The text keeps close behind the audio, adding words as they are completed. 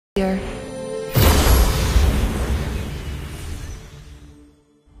Here.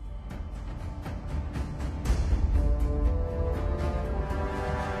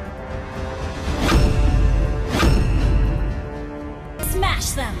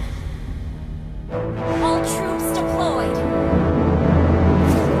 Smash them! All troops deployed!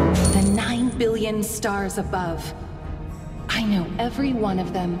 The 9 billion stars above. I know every one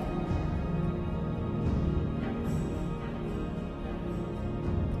of them.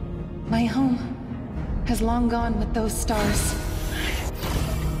 My home has long gone with those stars.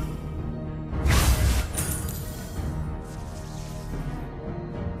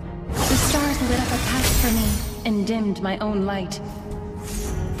 The stars lit up a path for me and dimmed my own light.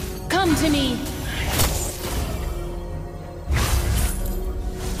 Come to me!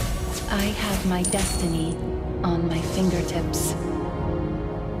 I have my destiny on my fingertips.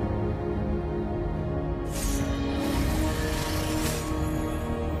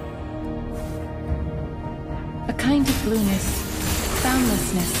 A kind of blueness,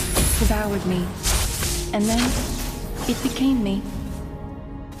 boundlessness, devoured me. And then, it became me.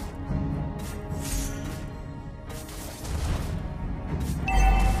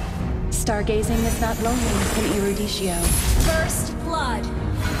 Stargazing is not lonely in Eruditio. First blood!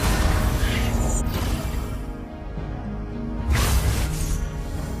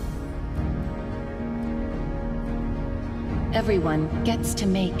 Everyone gets to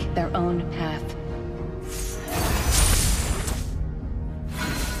make their own path.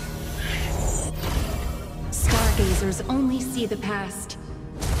 Stargazers only see the past.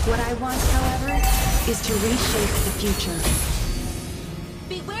 What I want, however, is to reshape the future.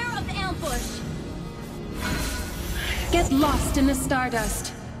 Beware of ambush! Get lost in the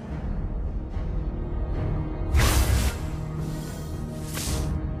stardust.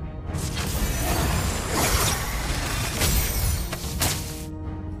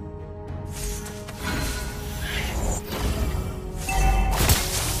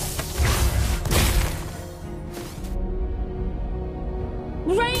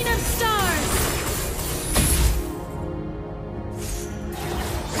 Rain of stars!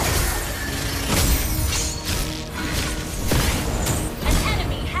 An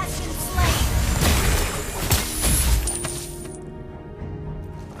enemy has been slain!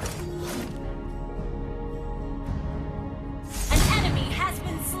 An enemy has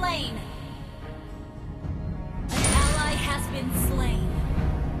been slain! An ally has been slain!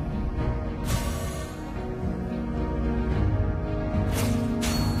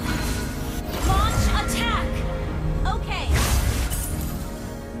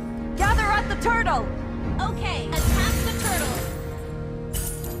 Turtle! Okay, attack the turtle!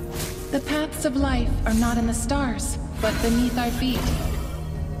 The paths of life are not in the stars, but beneath our feet.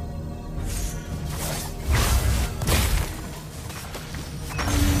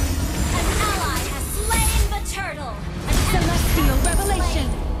 An ally has slain the turtle! Celestial revelation!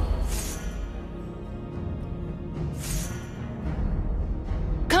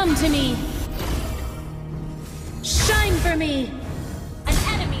 Come to me! Shine for me!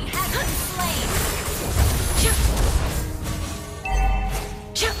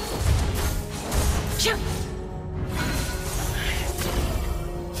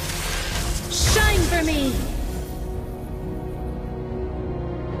 Shine for me!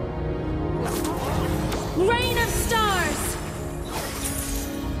 Rain of stars!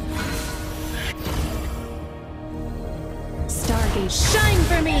 Stargate, shine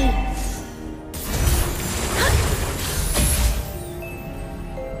for me!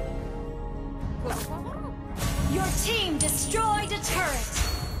 Your team destroyed a turret!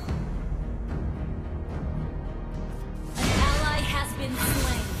 Been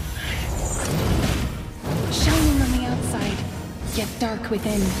slain. Shining on the outside, yet dark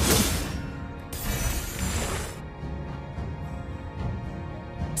within.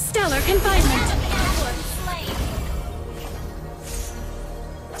 Stellar confinement!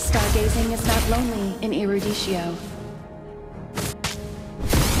 Stargazing is not lonely in Eruditio.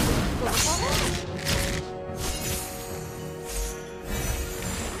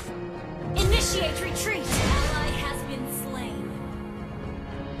 Initiate retreat! Ally has been slain.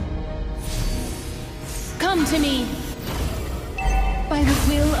 Come to me! By the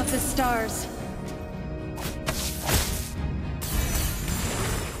will of the stars.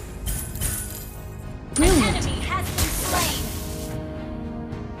 Brilliant! An enemy has been slain!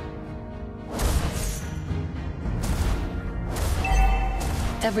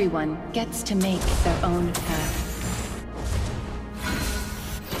 Everyone gets to make their own path.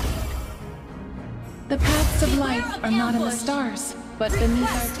 The paths of life are not in the stars, but beneath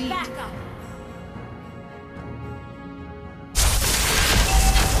our feet.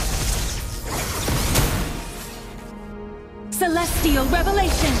 Celestial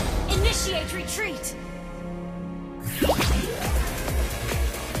revelation! Initiate retreat!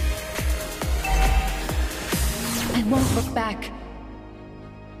 I won't look back.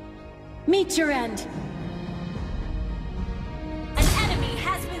 Meet your end! An enemy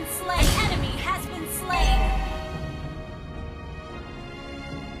has been slain! An enemy has been slain!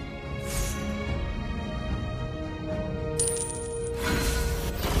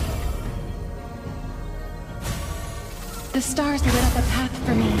 The stars lit up a path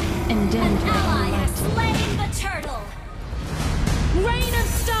for me and dimmed An my ally own has light. slain the turtle! Rain of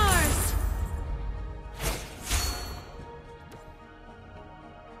stars!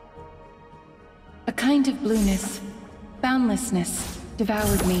 A kind of blueness, boundlessness,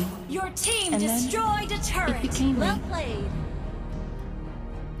 devoured me. Your team And then destroyed a turret! became Well me. played!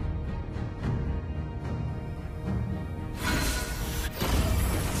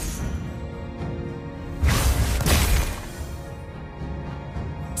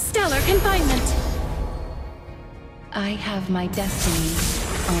 Stellar confinement! I have my destiny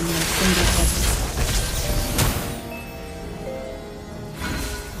on my fingertips.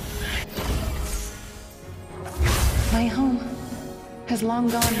 My home has long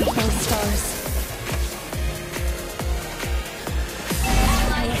gone with those stars.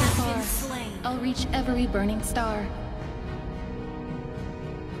 Ally However has far, been slain! I'll reach every burning star.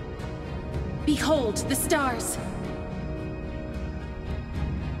 Behold the stars!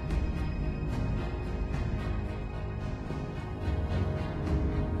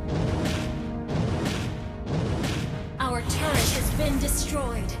 Our turret has been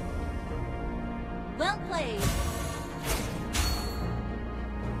destroyed! Well played!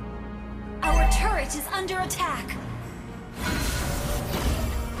 Our turret is under attack!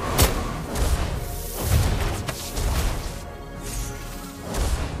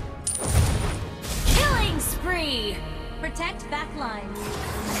 Killing spree! Protect backlines.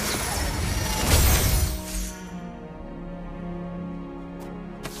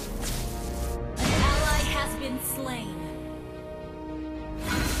 An ally has been slain.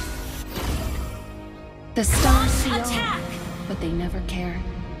 The stars see Launch all, attack! but they never care.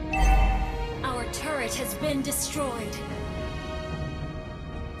 Our turret has been destroyed.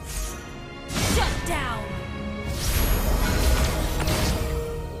 Shut down!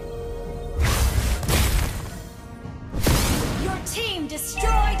 Your team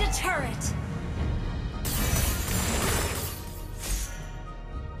destroyed a turret!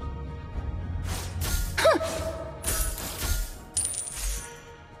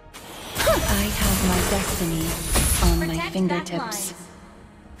 I have my destiny on my Protect fingertips. backlines.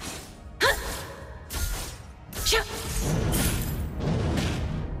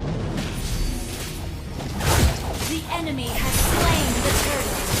 The enemy has slain the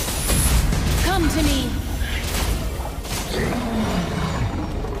turtle. Come to me!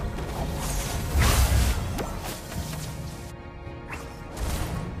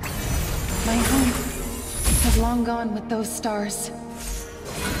 My home has long gone with those stars. An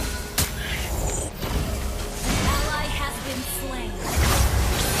ally has been slain.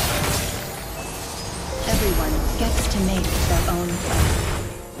 Everyone gets to make their own path.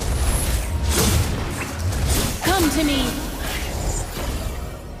 Come to me!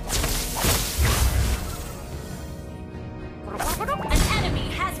 An enemy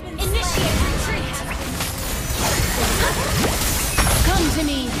has been initiate retreat. Come to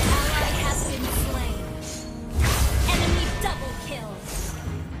me! Ally has been slain. Enemy double kill.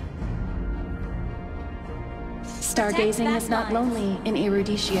 Stargazing is not lonely in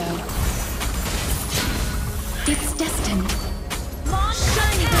Eruditio. It's destined. Launch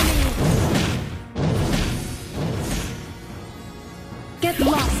Shine for me! Get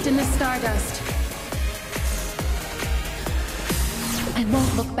lost in the stardust. I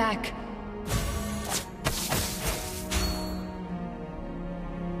won't look back.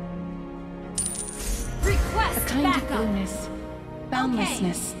 A Request kind of backup. blueness,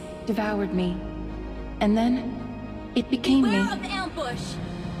 boundlessness, devoured me. And then, it became Beware me. of ambush.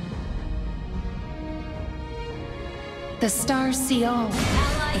 The stars see all,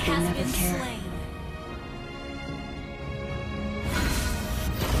 Ally but they has never been care. slain.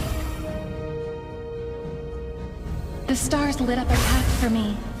 The stars lit up a path for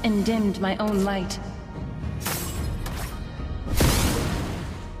me and dimmed my own light.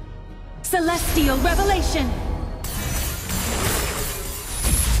 Celestial revelation!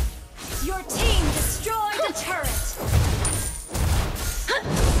 Your team destroyed a turret. An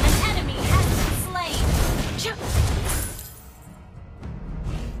enemy has been slain.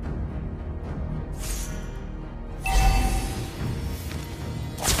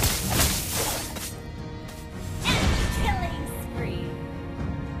 Enemy killing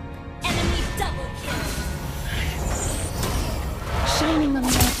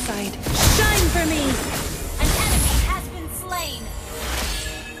for me! An enemy has been slain.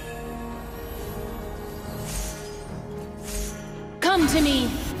 Come to me!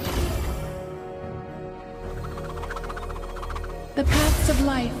 The paths of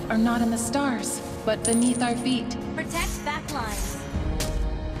life are not in the stars, but beneath our feet. Protect back lines.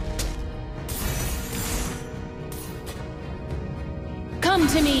 Come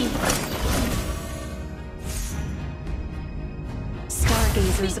to me!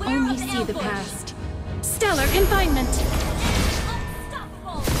 Stargazers Beware only of see the ambush. past. Stellar confinement!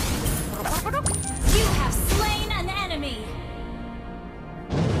 Unstoppable. You have slain an enemy.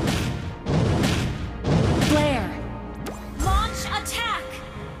 Flare! Launch attack.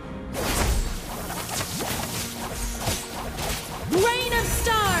 Rain of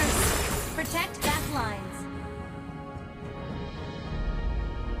stars! Protect back lines.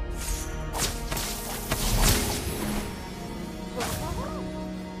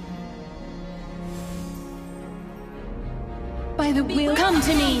 By the will, come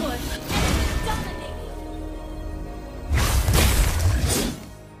to me! Ambush. Enemy dominating.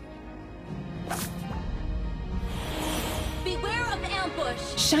 Beware of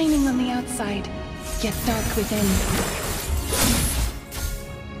ambush. Shining on the outside, yet dark within.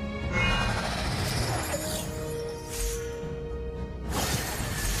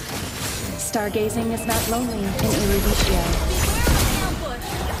 Stargazing is not lonely in Erudicio. Beware of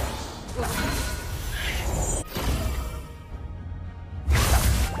ambush.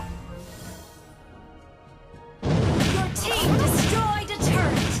 Your team destroyed a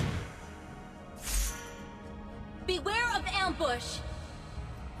turret. Beware of ambush.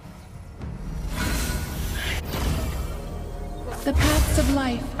 The paths of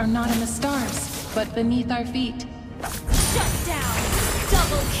life are not in the stars, but beneath our feet. Shut down.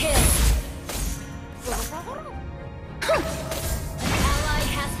 Double kill. An ally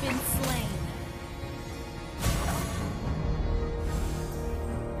has been slain.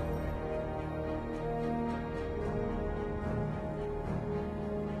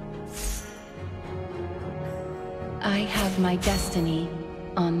 I have my destiny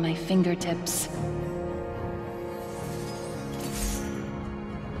on my fingertips.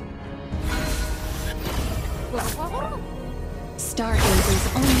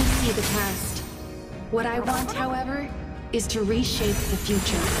 Stargazers only see the past. What I want, however, is to reshape the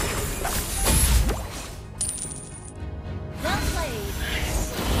future. Well played.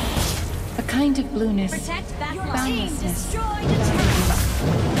 A kind of blueness, Protect back Your line. Team boundlessness. destroyed a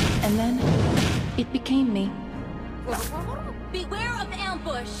turret. and then it became me. Beware of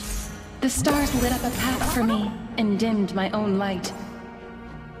ambush. The stars lit up a path for me and dimmed my own light.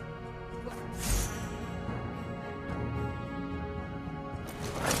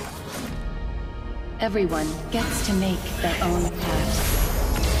 Everyone gets to make their own path.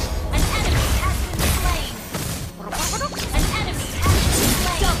 An enemy has been slain. An enemy has been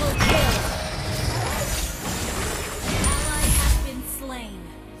slain. Double kill. Ally has been slain.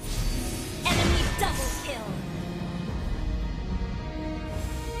 Enemy double kill.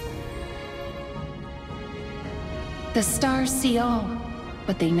 The stars see all,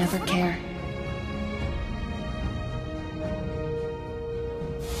 but they never care.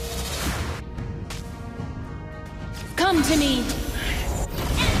 Come to me!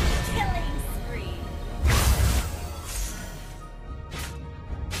 Enemy killing spree.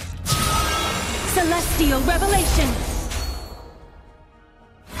 Celestial revelation!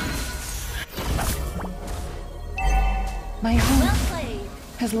 My Well home played.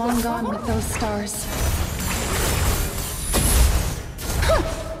 has long gone with those stars.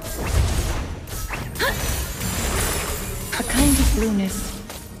 A kind of blueness,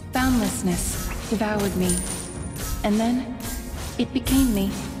 boundlessness, devoured me. And then, it became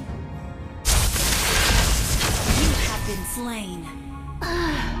me. You have been slain.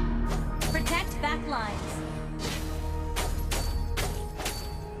 Protect back lines.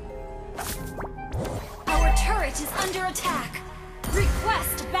 Our turret is under attack.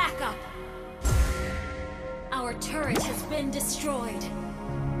 Request backup. Our turret has been destroyed.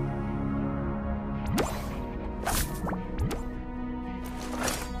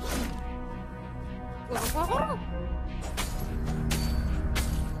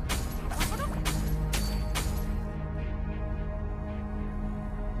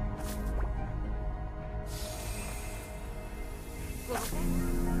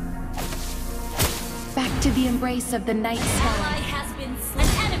 Back to the embrace of the night Ally sky. has been slain.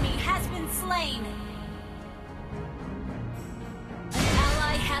 An enemy has been slain. An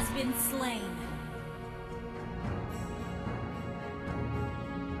ally has been slain.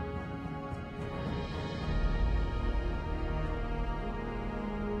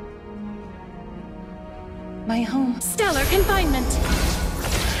 My home. Stellar confinement!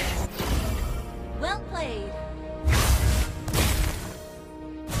 Well played.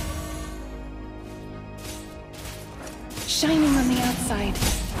 Shining on the outside,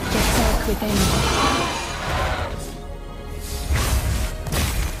 yet dark within.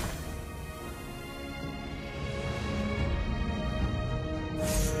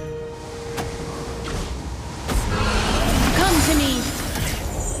 Come to me!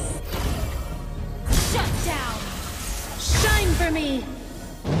 Shut down. Shine for me!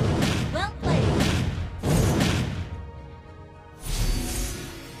 Well played.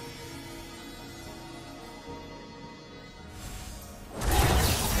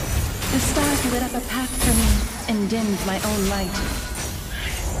 The stars lit up a path for me and dimmed my own light.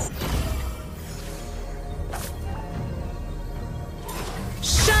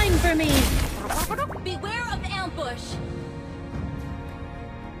 Shine for me! Beware of ambush.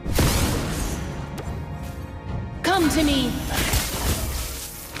 Come to me!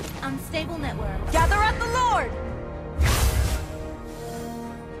 Unstable network. Gather at the Lord!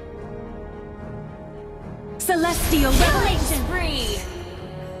 Celestial Killing revelation! spree!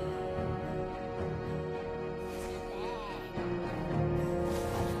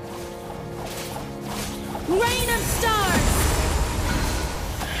 Rain of stars!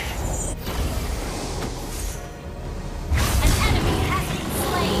 An enemy has been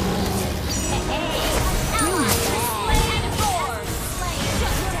slain! Hey, ally has slain Lord!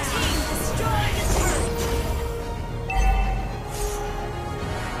 Shut your team destroyed a turret!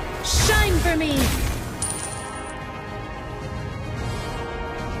 Shine for me!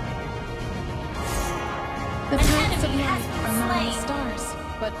 The An paths of enemy has life been are not slain. the stars,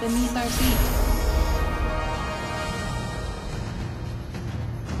 but beneath our feet.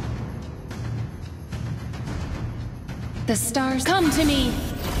 The stars come to me!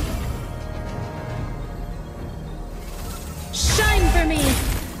 Shine for me!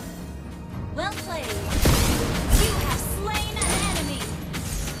 Well played! You have slain an enemy!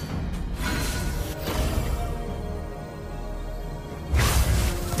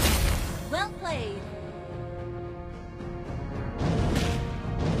 Well played!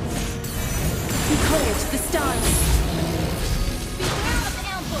 Behold the stars! Beware of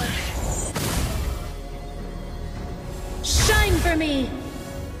ambush! Shine for me!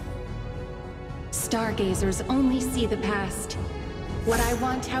 Stargazers only see the past. What I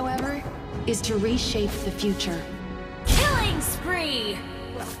want, however, is to reshape the future. Killing spree!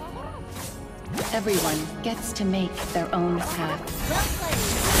 Everyone gets to make their own path. Well played!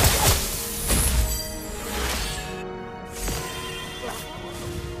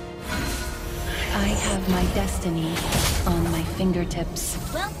 I have my destiny on my fingertips.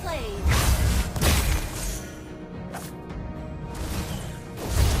 Well played!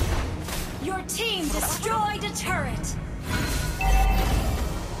 Your team destroyed a turret!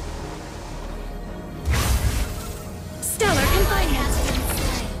 Stellar Ally confinement! has been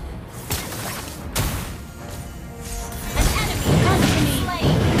slain. An enemy has been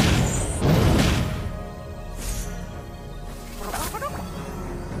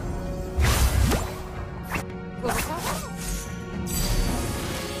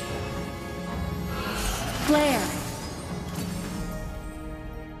Flare!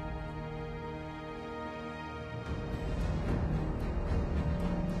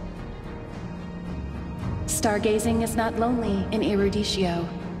 Stargazing is not lonely in Eruditio.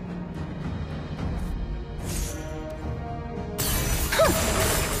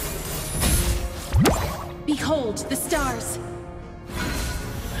 Behold the stars!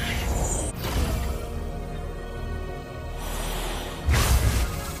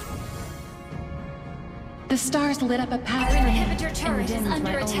 The stars lit up a path Our for me inhibitor and turret is dimmed under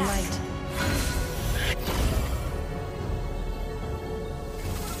my own attack. light.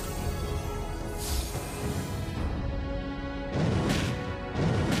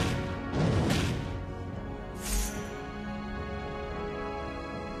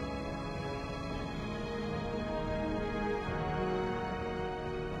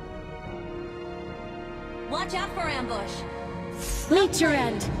 Watch out for ambush! Meet your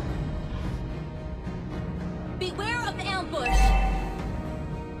end! Beware of ambush!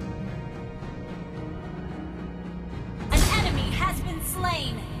 An enemy has been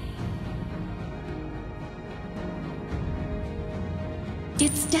slain!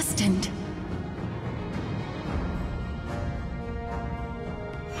 It's destined.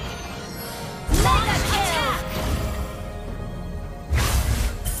 Mega kill!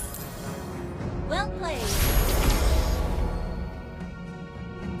 Well played.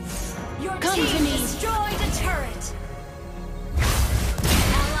 Your Come team to me. destroyed a turret.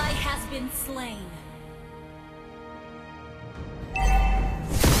 Ally has been slain.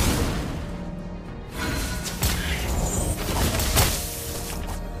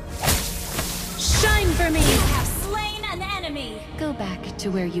 back to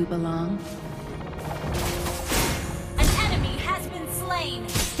where you belong. An enemy has been slain.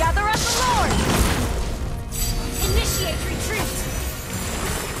 Gather up the Lord. Initiate retreat.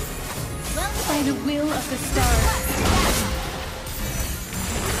 By the will of the stars.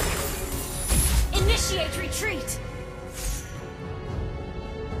 Initiate retreat.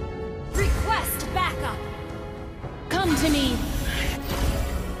 Request backup. Come to me.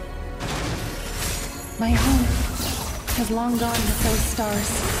 My home has long gone with those stars.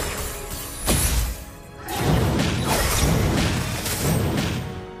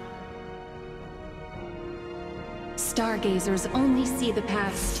 Stargazers only see the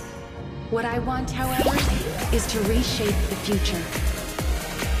past. What I want, however, is to reshape the future.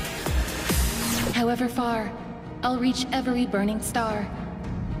 However far, I'll reach every burning star.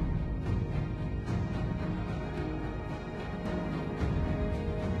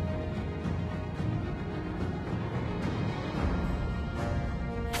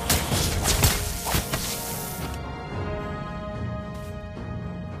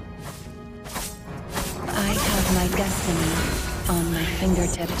 I have my destiny on my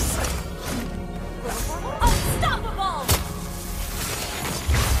fingertips. Unstoppable!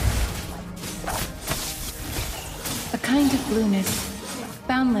 A kind of blueness,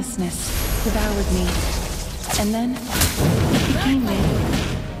 boundlessness, devoured me. And then, it became me.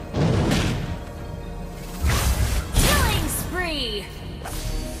 Killing spree!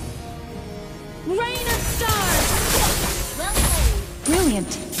 Rain of stars! Well played.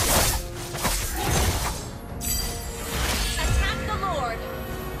 Brilliant! Attack the Lord!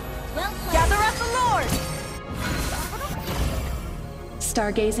 Well played. Gather up the Lord!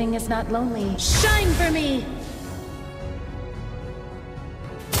 Stargazing is not lonely. Shine for me!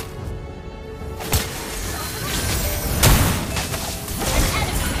 An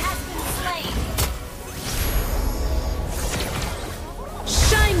enemy has been slain.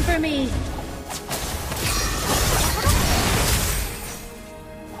 Shine for me!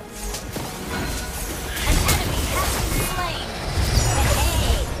 An enemy has been slain.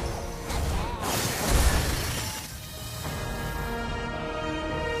 Hey.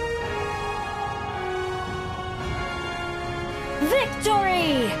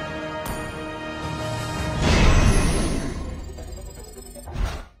 Victory!